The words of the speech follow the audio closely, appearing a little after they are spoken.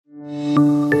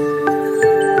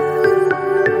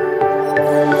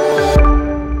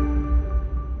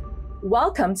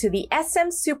Welcome to the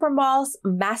SM Supermalls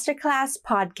MasterClass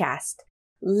podcast.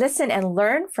 Listen and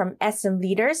learn from SM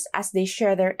leaders as they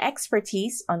share their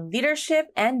expertise on leadership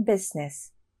and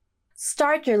business.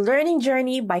 Start your learning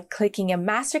journey by clicking a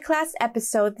MasterClass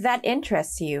episode that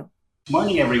interests you.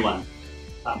 Morning, everyone.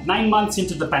 9 months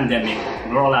into the pandemic,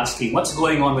 we're all asking what's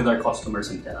going on with our customers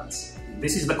and tenants.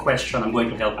 This is the question I'm going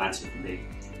to help answer today.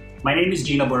 My name is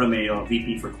Gino Borromeo,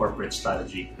 VP for Corporate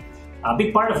Strategy. A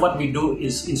big part of what we do in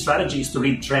strategy is to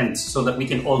read trends so that we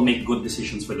can all make good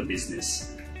decisions for the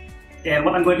business. And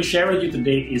what I'm going to share with you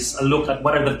today is a look at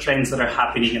what are the trends that are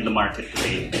happening in the market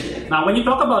today. Now, when you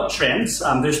talk about trends,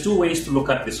 there's two ways to look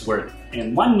at this word.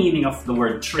 And one meaning of the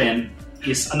word trend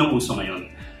is anong uso ngayon.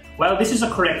 While this is a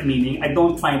correct meaning, I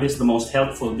don't find this the most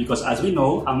helpful because as we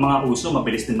know, ang mga uso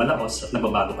mabilis din malaos at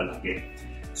nababago palagi.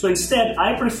 So instead,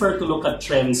 I prefer to look at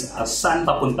trends as saan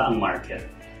papunta ang market.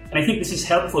 And I think this is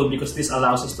helpful because this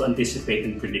allows us to anticipate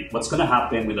and predict what's going to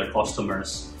happen with our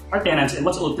customers, our tenants, and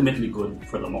what's ultimately good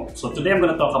for them all. So today I'm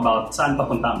going to talk about saan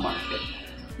papunta ang market.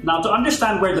 Now, to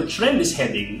understand where the trend is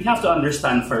heading, we have to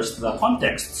understand first the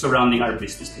context surrounding our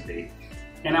business today.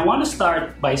 And I want to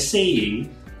start by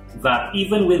saying that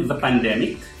even with the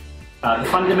pandemic, the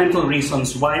fundamental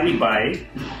reasons why we buy,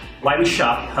 why we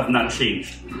shop have not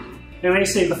changed. When I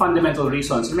say the fundamental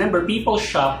reasons, remember, people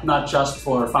shop not just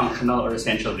for functional or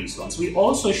essential reasons. We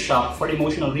also shop for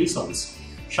emotional reasons.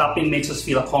 Shopping makes us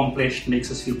feel accomplished, makes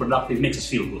us feel productive, makes us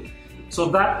feel good. So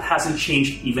that hasn't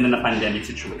changed even in a pandemic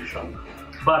situation.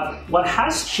 But what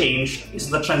has changed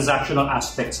is the transactional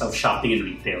aspects of shopping in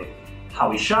retail. How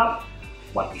we shop,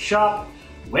 what we shop,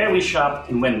 where we shop,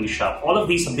 and when we shop. All of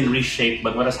these have been reshaped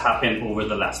by what has happened over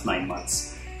the last 9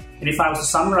 months. And if I was to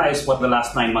summarize what the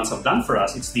last 9 months have done for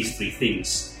us, it's these three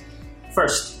things.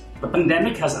 First, the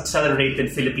pandemic has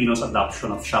accelerated Filipinos'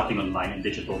 adoption of shopping online and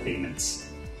digital payments.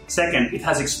 Second, it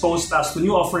has exposed us to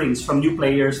new offerings from new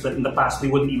players that in the past we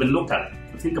wouldn't even look at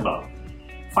or think about.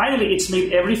 Finally, it's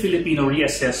made every Filipino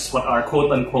reassess what are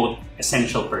quote-unquote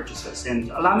essential purchases. And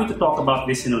allow me to talk about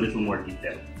this in a little more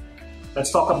detail. Let's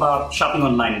talk about shopping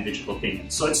online and digital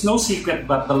payments. So it's no secret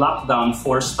that the lockdown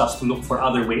forced us to look for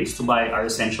other ways to buy our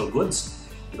essential goods.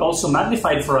 It also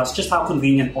magnified for us just how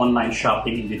convenient online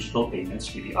shopping and digital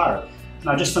payments really are.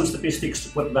 Now, just some statistics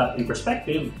to put that in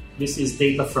perspective. This is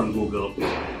data from Google.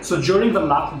 So during the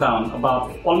lockdown,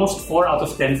 about almost 4 out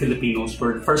of 10 Filipinos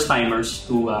were first-timers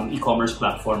to e-commerce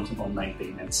platforms and online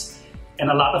payments. And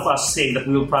a lot of us say that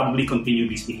we will probably continue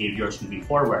these behaviors moving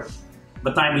forward. The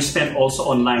time we spent also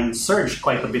online surged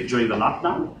quite a bit during the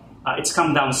lockdown. It's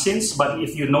come down since, but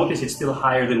if you notice, it's still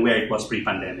higher than where it was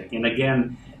pre-pandemic. And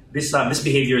again, this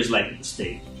behavior is likely to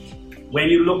stay. When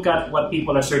you look at what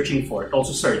people are searching for, it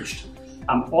also surged.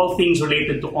 All things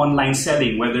related to online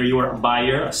selling, whether you are a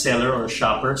buyer, a seller, or a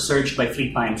shopper, surged by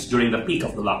 3 times during the peak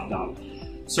of the lockdown.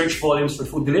 Search volumes for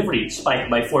food delivery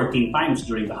spiked by 14 times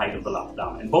during the height of the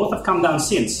lockdown. And both have come down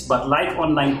since, but like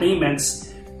online payments,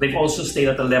 they've also stayed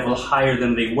at a level higher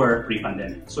than they were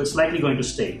pre-pandemic. So it's likely going to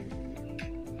stay.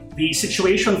 The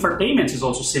situation for payments is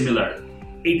also similar.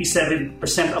 87%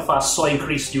 of us saw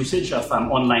increased usage of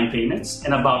online payments,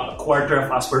 and about a quarter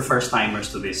of us were first-timers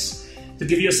to this. To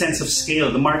give you a sense of scale,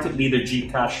 the market leader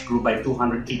GCash grew by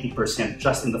 280%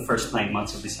 just in the first 9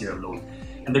 months of this year alone.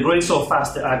 And they're growing so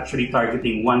fast, they're actually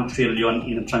targeting 1 trillion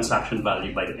in transaction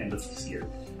value by the end of this year.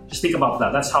 Just think about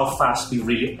that. That's how fast we've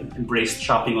really embraced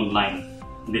shopping online.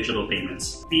 Digital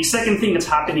payments. The second thing that's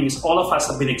happening is all of us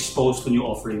have been exposed to new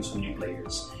offerings from new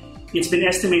players. It's been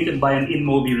estimated by an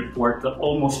InMobi report that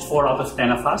almost 4 out of 10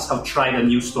 of us have tried a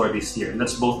new store this year, and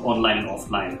that's both online and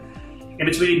offline. And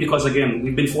it's really because, again,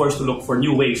 we've been forced to look for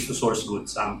new ways to source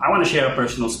goods. I want to share a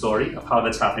personal story of how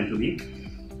that's happened to me.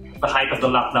 At the height of the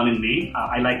lockdown in May,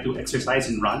 I like to exercise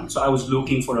and run, so I was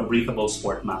looking for a breathable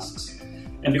sport masks.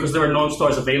 And because there were no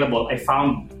stores available, I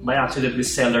found by accident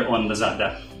this seller on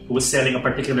Lazada who was selling a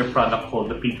particular product called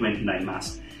the P29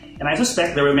 mask. And I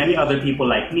suspect there were many other people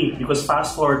like me because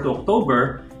fast forward to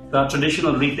October, the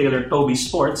traditional retailer Toby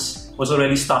Sports was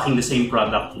already stocking the same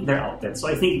product in their outlets. So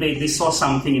I think they saw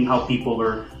something in how people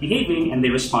were behaving and they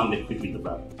responded quickly to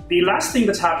that. The last thing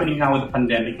that's happening now with the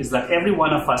pandemic is that every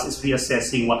one of us is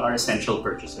reassessing what are essential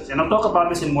purchases. And I'll talk about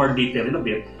this in more detail in a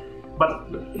bit. But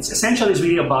it's essential is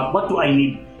really about what do I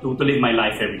need to live my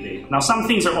life every day. Now, some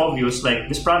things are obvious, like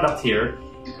this product here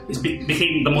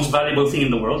became the most valuable thing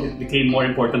in the world. It became more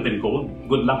important than gold.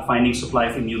 Good luck finding supply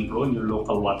of Immune Pro in your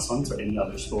local Watsons or any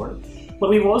other store.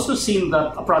 But we've also seen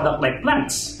that a product like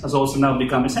plants has also now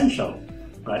become essential.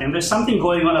 Right? And there's something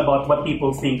going on about what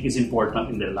people think is important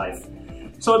in their life.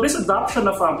 So this adoption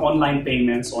of online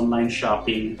payments, online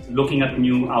shopping, looking at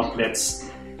new outlets,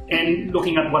 and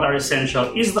looking at what are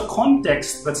essential is the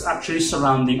context that's actually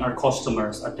surrounding our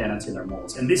customers, our tenants in our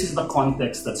malls. And this is the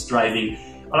context that's driving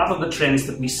a lot of the trends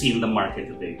that we see in the market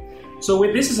today. So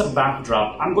with this as a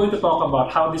backdrop, I'm going to talk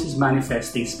about how this is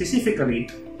manifesting specifically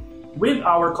with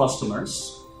our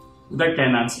customers, with our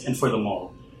tenants, and for the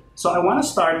mall. So I want to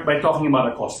start by talking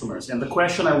about our customers. And the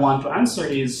question I want to answer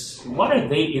is, what are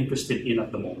they interested in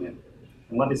at the moment?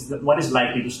 And what is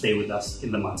likely to stay with us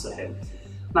in the months ahead?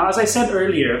 Now, as I said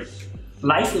earlier,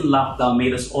 life in lockdown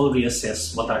made us all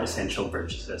reassess what are essential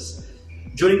purchases.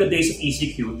 During the days of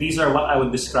ECQ, these are what I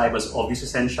would describe as obvious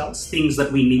essentials, things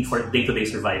that we need for day-to-day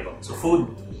survival. So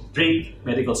food, drink,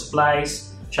 medical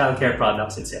supplies, childcare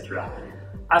products, etc.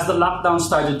 As the lockdown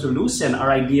started to loosen,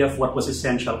 our idea of what was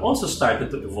essential also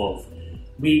started to evolve.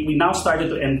 We now started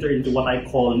to enter into what I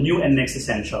call new and next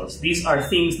essentials. These are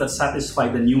things that satisfy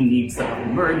the new needs that have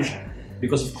emerged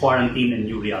because of quarantine and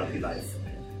new reality life.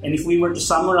 And if we were to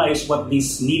summarize what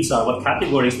these needs are, what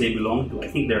categories they belong to, I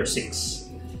think there are 6.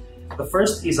 The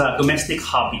first is domestic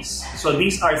hobbies. So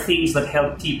these are things that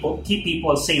help keep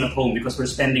people sane at home because we're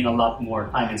spending a lot more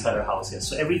time inside our houses.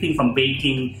 So everything from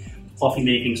baking, coffee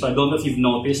making. So I don't know if you've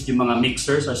noticed, yung mga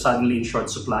mixers are suddenly in short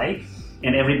supply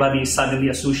and everybody is suddenly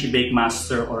a sushi bake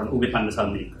master or an ube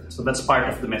pandesal maker. So that's part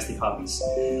of domestic hobbies.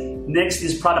 Next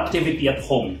is productivity at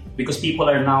home because people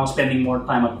are now spending more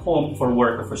time at home for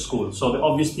work or for school. So the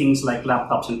obvious things like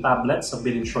laptops and tablets have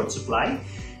been in short supply,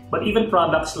 but even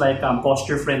products like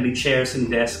posture-friendly chairs and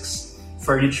desks,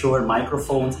 furniture,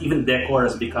 microphones, even decor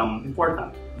has become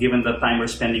important given the time we're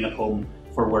spending at home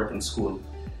for work and school.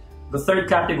 The third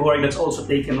category that's also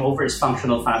taken over is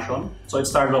functional fashion. So it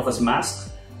started off as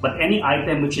masks, but any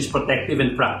item which is protective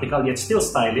and practical yet still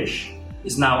stylish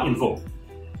is now in vogue.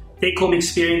 Take-home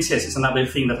experiences is another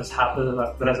thing that has happened,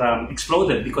 that has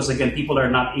exploded because again, people are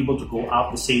not able to go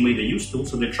out the same way they used to,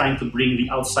 so they're trying to bring the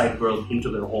outside world into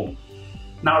their home.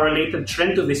 Now, a related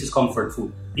trend to this is comfort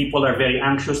food. People are very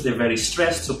anxious, they're very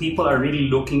stressed, so people are really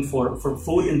looking for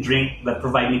food and drink that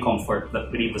provide me comfort,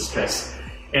 that relieve the stress.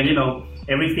 And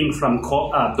everything from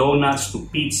donuts to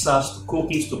pizzas to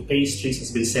cookies to pastries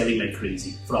has been selling like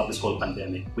crazy throughout this whole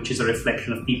pandemic, which is a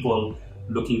reflection of people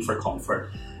looking for comfort.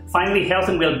 Finally, health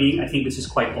and well-being. I think this is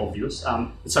quite obvious.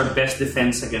 It's our best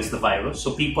defense against the virus.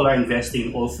 So people are investing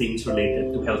in all things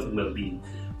related to health and well-being,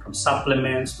 from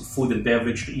supplements to food and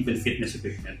beverage to even fitness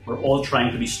equipment. We're all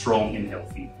trying to be strong and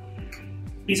healthy.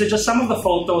 These are just some of the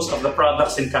photos of the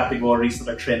products and categories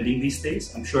that are trending these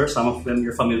days. I'm sure some of them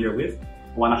you're familiar with.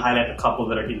 I want to highlight a couple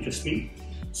that are interesting.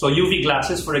 So UV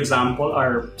glasses, for example,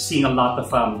 are seeing a lot of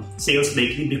sales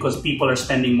lately because people are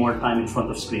spending more time in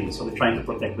front of screens, so they're trying to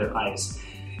protect their eyes.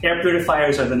 Air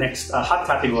purifiers are the next hot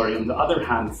category, on the other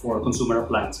hand, for consumer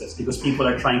appliances because people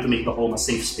are trying to make the home a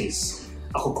safe space,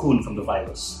 a cocoon from the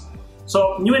virus.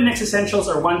 So new and next essentials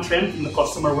are one trend in the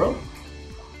customer world.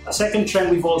 A second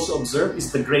trend we've also observed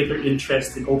is the greater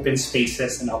interest in open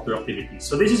spaces and outdoor activities.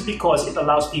 So this is because it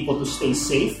allows people to stay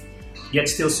safe, yet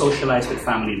still socialize with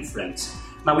family and friends.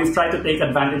 Now, we've tried to take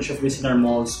advantage of this in our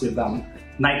malls with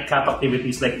nightcap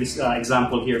activities like this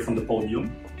example here from the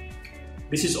podium.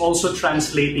 This is also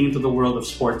translating into the world of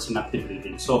sports and active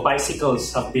living. So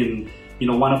bicycles have been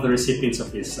one of the recipients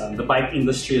of this. The bike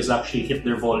industry has actually hit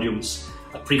their volumes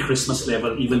at pre-Christmas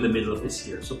level, even the middle of this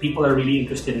year. So people are really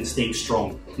interested in staying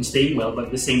strong and staying well, but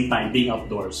at the same time being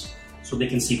outdoors so they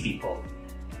can see people.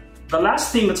 The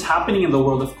last thing that's happening in the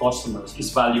world of customers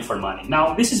is value for money.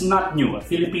 Now, this is not new.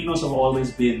 Filipinos have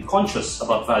always been conscious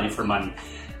about value for money.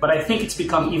 But I think it's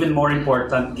become even more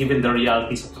important given the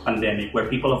realities of the pandemic where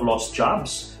people have lost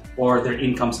jobs or their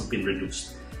incomes have been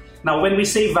reduced. Now, when we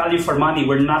say value for money,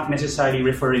 we're not necessarily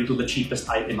referring to the cheapest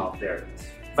item out there.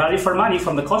 Value for money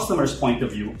from the customer's point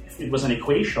of view, if it was an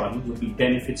equation, would be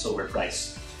benefits over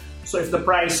price. So if the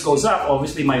price goes up,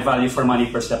 obviously my value for money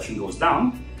perception goes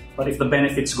down. But if the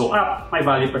benefits go up, my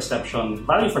value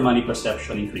for money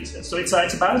perception increases. So it's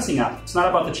a balancing act. It's not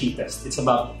about the cheapest. It's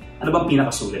about ano bang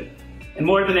pinakasulit. And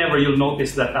more than ever, you'll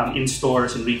notice that in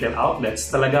stores and retail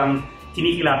outlets, talagang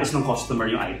kinikilatis ng customer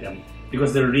yung item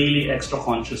because they're really extra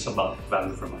conscious about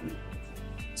value for money.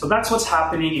 So that's what's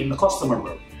happening in the customer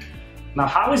world. Now,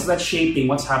 how is that shaping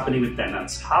what's happening with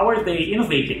tenants? How are they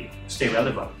innovating to stay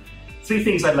relevant? 3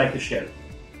 things I'd like to share.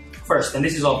 First, and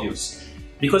this is obvious,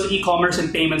 because e-commerce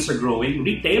and payments are growing,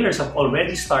 retailers have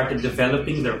already started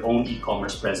developing their own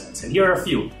e-commerce presence. And here are a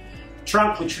few.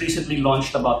 Trunk, which recently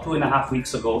launched about 2.5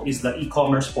 weeks ago, is the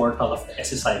e-commerce portal of the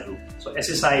SSI Group. So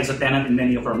SSI is a tenant in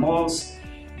many of our malls.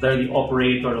 They're the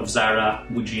operator of Zara,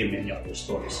 Muji, and many other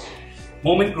stores.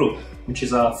 Moment Group, which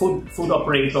is a food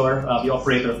operator, the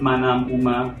operator of Manam,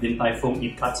 Uma, Din Tai Fung,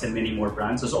 Eat Cuts, and many more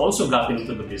brands, has also gotten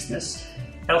into the business.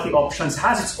 Healthy Options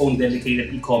has its own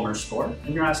dedicated e-commerce store.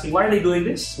 And you're asking, why are they doing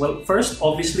this? Well, first,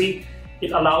 obviously,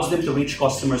 it allows them to reach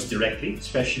customers directly,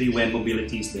 especially when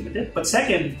mobility is limited. But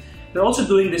second, they're also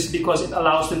doing this because it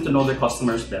allows them to know their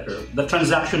customers better. The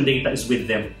transaction data is with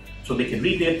them, so they can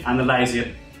read it, analyze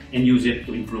it, and use it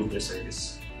to improve their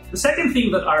service. The second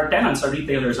thing that our tenants, our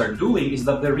retailers are doing is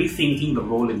that they're rethinking the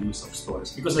role and use of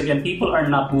stores. Because again, people are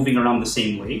not moving around the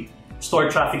same way.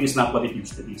 Store traffic is not what it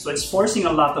used to be. So it's forcing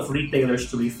a lot of retailers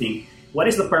to rethink what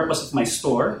is the purpose of my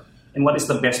store and what is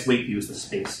the best way to use the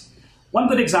space. One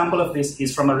good example of this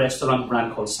is from a restaurant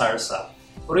brand called Sarsa.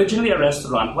 Originally a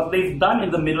restaurant, what they've done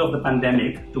in the middle of the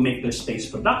pandemic to make their space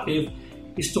productive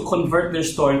is to convert their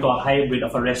store into a hybrid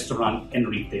of a restaurant and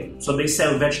retail. So they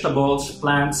sell vegetables,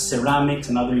 plants, ceramics,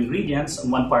 and other ingredients in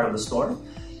one part of the store.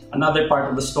 Another part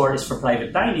of the store is for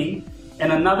private dining,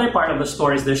 and another part of the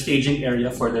store is their staging area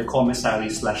for their commissary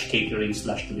 / catering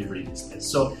 / delivery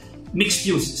business. So mixed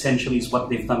use essentially is what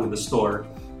they've done with the store,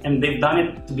 and they've done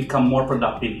it to become more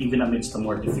productive even amidst a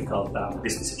more difficult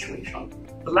business situation.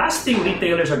 The last thing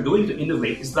retailers are doing to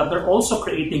innovate is that they're also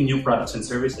creating new products and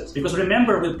services. Because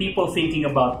remember, with people thinking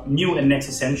about new and next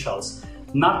essentials,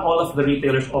 not all of the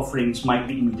retailers' offerings might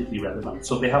be immediately relevant,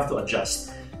 so they have to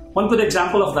adjust. One good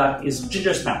example of that is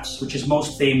Ginger Snaps, which is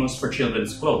most famous for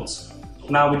children's clothes.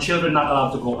 Now, with children not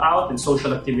allowed to go out and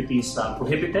social activities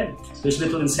prohibited, there's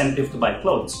little incentive to buy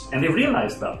clothes, and they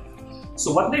realized that.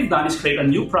 So what they've done is create a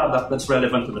new product that's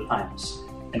relevant to the times.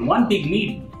 And one big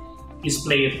need is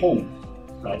play at home.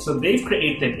 Right, so they've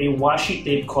created a washi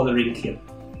tape coloring kit,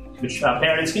 which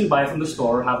parents can buy from the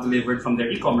store, have delivered from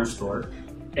their e-commerce store,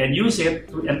 and use it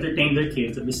to entertain their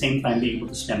kids at the same time be able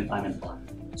to spend time in park.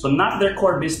 So not their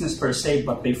core business per se,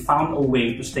 but they found a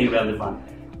way to stay relevant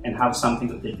and have something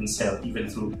that they can sell even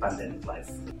through pandemic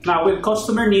life. Now, with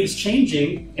customer needs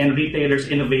changing and retailers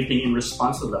innovating in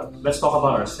response to that, let's talk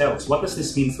about ourselves. What does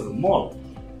this mean for the mall?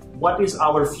 What is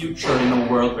our future in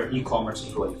a world where e-commerce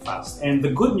is growing fast? And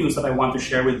the good news that I want to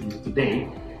share with you today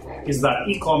is that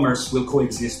e-commerce will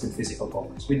coexist with physical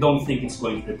commerce. We don't think it's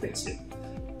going to replace it.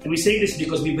 And we say this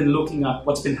because we've been looking at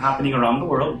what's been happening around the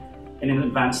world and in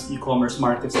advanced e-commerce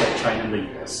markets like China and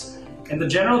the US. And the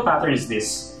general pattern is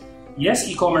this. Yes,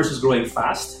 e-commerce is growing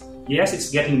fast. Yes,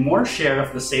 it's getting more share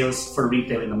of the sales for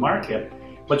retail in the market,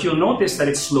 but you'll notice that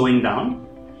it's slowing down.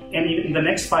 And in the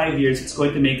next 5 years, it's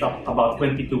going to make up about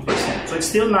 22%. So it's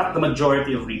still not the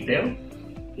majority of retail.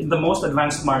 In the most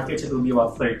advanced markets, it will be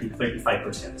about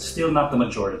 30-35%. Still not the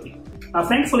majority. Now,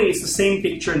 thankfully, it's the same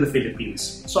picture in the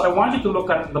Philippines. So I want you to look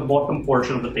at the bottom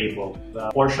portion of the table,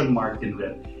 the portion marked in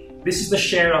red. This is the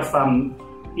share of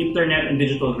internet and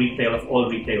digital retail of all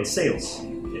retail sales.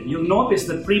 You'll notice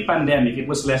that pre-pandemic, it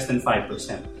was less than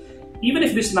 5%. Even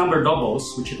if this number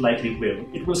doubles, which it likely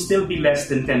will still be less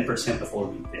than 10% of all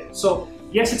retail. So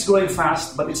yes, it's growing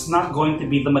fast, but it's not going to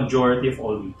be the majority of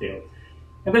all retail.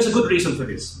 And there's a good reason for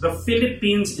this. The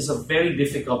Philippines is a very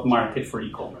difficult market for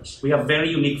e-commerce. We have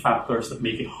very unique factors that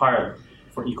make it hard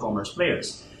for e-commerce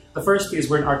players. The first is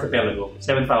we're an archipelago,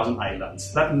 7,000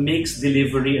 islands. That makes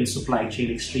delivery and supply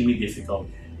chain extremely difficult.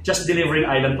 Just delivering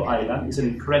island to island is an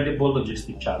incredible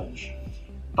logistic challenge.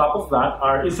 Top of that,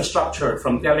 our infrastructure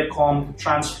from telecom to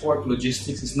transport,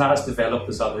 logistics is not as developed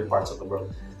as other parts of the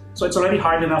world. So it's already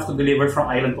hard enough to deliver from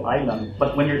island to island,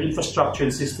 but when your infrastructure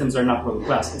and systems are not world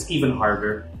class, it's even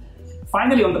harder.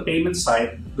 Finally, on the payment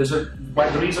side,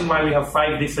 the reason why we have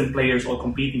 5 different players all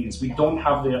competing is we don't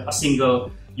have a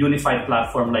single unified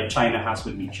platform like China has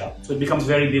with WeChat. So it becomes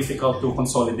very difficult to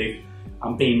consolidate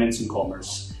payments in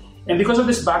commerce. And because of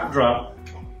this backdrop,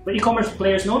 the e-commerce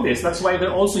players know this. That's why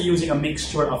they're also using a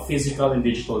mixture of physical and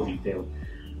digital retail.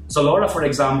 Zalora, for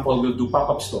example, will do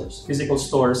pop-up stores, physical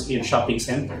stores in shopping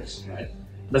centers. Right?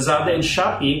 Lazada and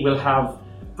Shopee will have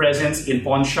presence in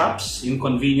pawn shops, in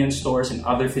convenience stores, and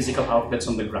other physical outlets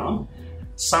on the ground.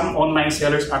 Some online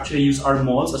sellers actually use our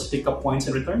malls as pickup points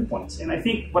and return points. And I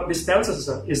think what this tells us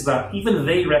is that even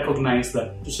they recognize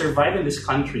that to survive in this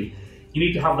country, you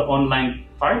need to have the online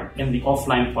part and the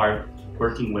offline part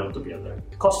working well together.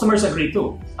 Customers agree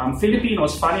too.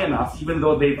 Filipinos, funny enough, even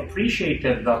though they've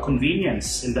appreciated the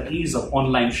convenience and the ease of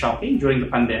online shopping during the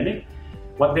pandemic,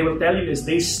 what they will tell you is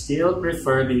they still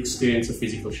prefer the experience of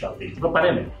physical shopping.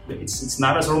 It's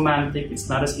not as romantic, it's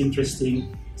not as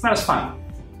interesting, it's not as fun.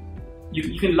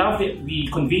 You can love the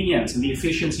convenience and the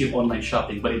efficiency of online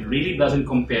shopping, but it really doesn't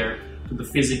compare to the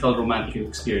physical romantic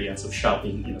experience of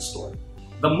shopping in a store.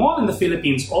 The mall in the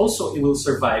Philippines also will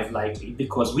survive likely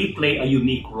because we play a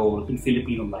unique role in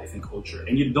Filipino life and culture,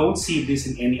 and you don't see this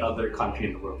in any other country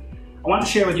in the world. I want to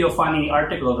share with you a funny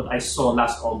article that I saw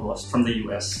last August from the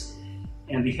US.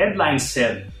 And the headline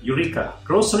said, Eureka,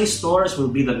 grocery stores will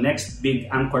be the next big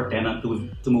anchor tenant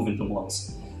to move into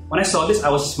malls. When I saw this, I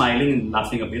was smiling and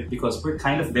laughing a bit because we're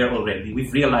kind of there already.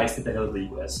 We've realized it ahead of the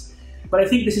US. But I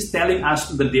think this is telling us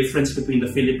the difference between the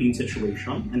Philippine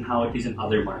situation and how it is in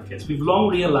other markets. We've long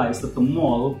realized that the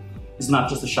mall is not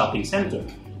just a shopping center.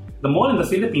 The mall in the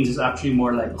Philippines is actually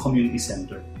more like a community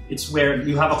center. It's where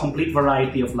you have a complete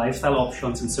variety of lifestyle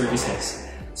options and services,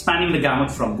 spanning the gamut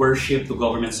from worship to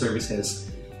government services,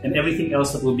 and everything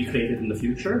else that will be created in the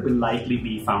future will likely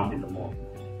be found in the mall.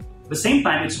 At the same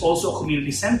time, it's also a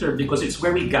community center because it's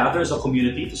where we gather as a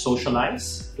community to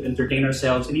socialize, to entertain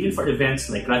ourselves, and even for events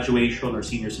like graduation or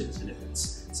senior citizen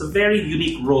events. It's a very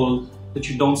unique role that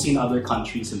you don't see in other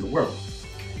countries in the world.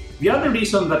 The other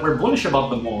reason that we're bullish about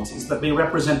the malls is that they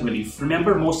represent relief.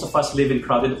 Remember, most of us live in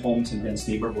crowded homes and dense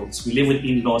neighborhoods. We live with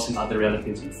in-laws and other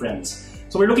relatives and friends.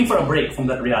 So we're looking for a break from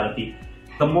that reality.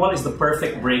 The mall is the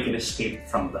perfect break and escape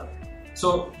from that.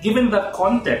 So given that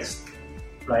context,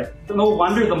 right, no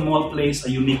wonder the mall plays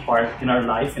a unique part in our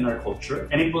life, in our culture,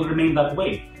 and it will remain that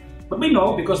way. But we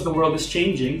know because the world is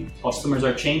changing, customers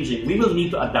are changing, we will need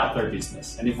to adapt our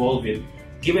business and evolve it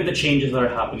given the changes that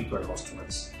are happening to our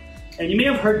customers. And you may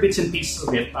have heard bits and pieces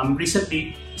of it.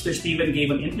 Recently, Mr. Steven gave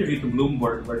an interview to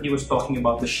Bloomberg where he was talking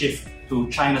about the shift to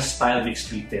China-style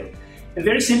mixed retail. And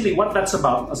very simply, what that's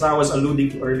about, as I was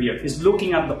alluding to earlier, is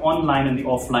looking at the online and the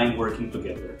offline working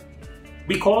together.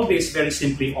 We call this very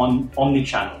simply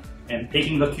omni-channel, and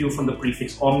taking the cue from the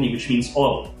prefix omni, which means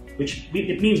all,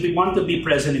 it means we want to be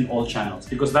present in all channels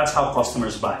because that's how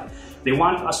customers buy. They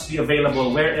want us to be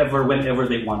available wherever, whenever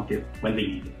they want it, when they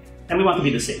need it. And we want to be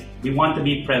the same. We want to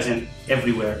be present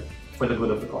everywhere for the good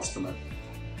of the customer.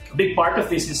 A big part of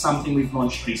this is something we've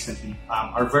launched recently,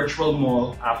 our virtual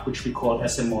mall app, which we call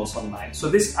SM Malls Online. So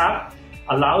this app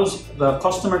allows the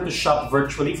customer to shop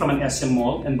virtually from an SM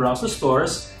mall and browse the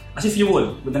stores as if you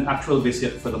would with an actual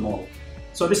visit for the mall.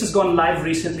 So this has gone live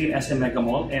recently in SM Mega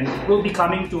Mall and will be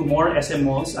coming to more SM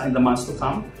malls in the months to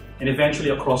come and eventually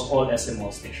across all SM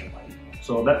malls nationwide.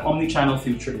 So that omni-channel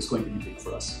future is going to be big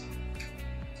for us.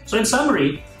 So in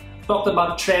summary, talked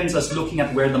about trends as looking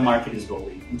at where the market is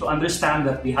going. And to understand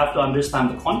that, we have to understand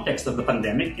the context of the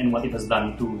pandemic and what it has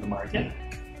done to the market.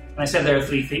 And I said there are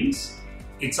three things.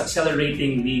 It's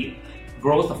accelerating the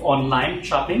growth of online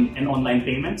shopping and online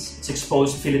payments. It's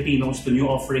exposed Filipinos to new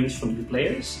offerings from new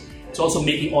players. It's also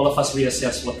making all of us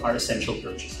reassess what are essential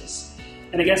purchases.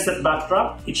 And against that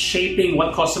backdrop, it's shaping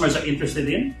what customers are interested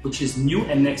in, which is new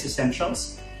and next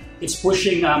essentials. It's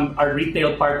pushing our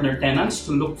retail partner tenants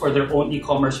to look for their own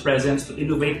e-commerce presence, to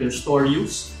innovate their store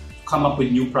use, to come up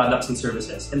with new products and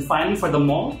services. And finally, for the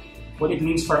mall, what it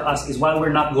means for us is while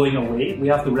we're not going away, we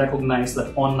have to recognize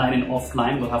that online and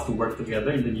offline will have to work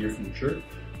together in the near future.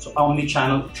 So the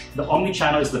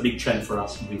omni-channel is the big trend for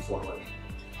us moving forward.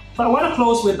 So I want to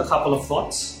close with a couple of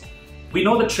thoughts. We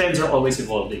know that trends are always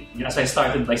evolving. As I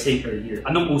started by saying earlier,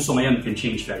 anong uso ngayon can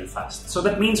change very fast. So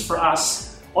that means for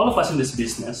us, all of us in this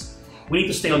business, we need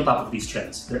to stay on top of these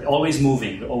trends. They're always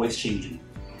moving, they're always changing.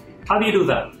 How do you do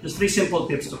that? There's three simple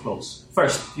tips to close.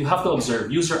 First, you have to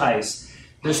observe, use your eyes.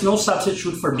 There's no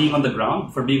substitute for being on the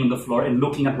ground, for being on the floor and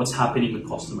looking at what's happening with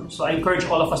customers. So I encourage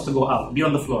all of us to go out, be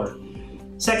on the floor.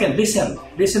 Second, listen.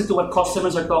 Listen to what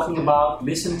customers are talking about.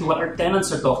 Listen to what our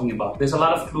tenants are talking about. There's a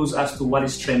lot of clues as to what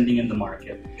is trending in the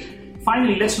market.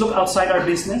 Finally, let's look outside our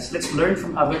business. Let's learn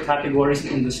from other categories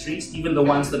and industries, even the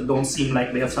ones that don't seem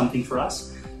like they have something for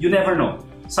us. You never know.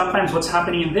 Sometimes what's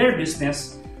happening in their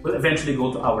business will eventually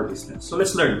go to our business. So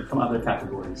let's learn from other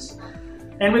categories.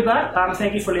 And with that,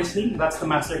 thank you for listening. That's the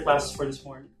Masterclass for this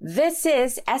morning. This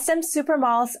is SM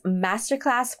Supermalls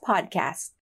Masterclass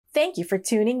Podcast. Thank you for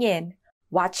tuning in.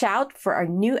 Watch out for our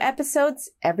new episodes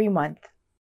every month.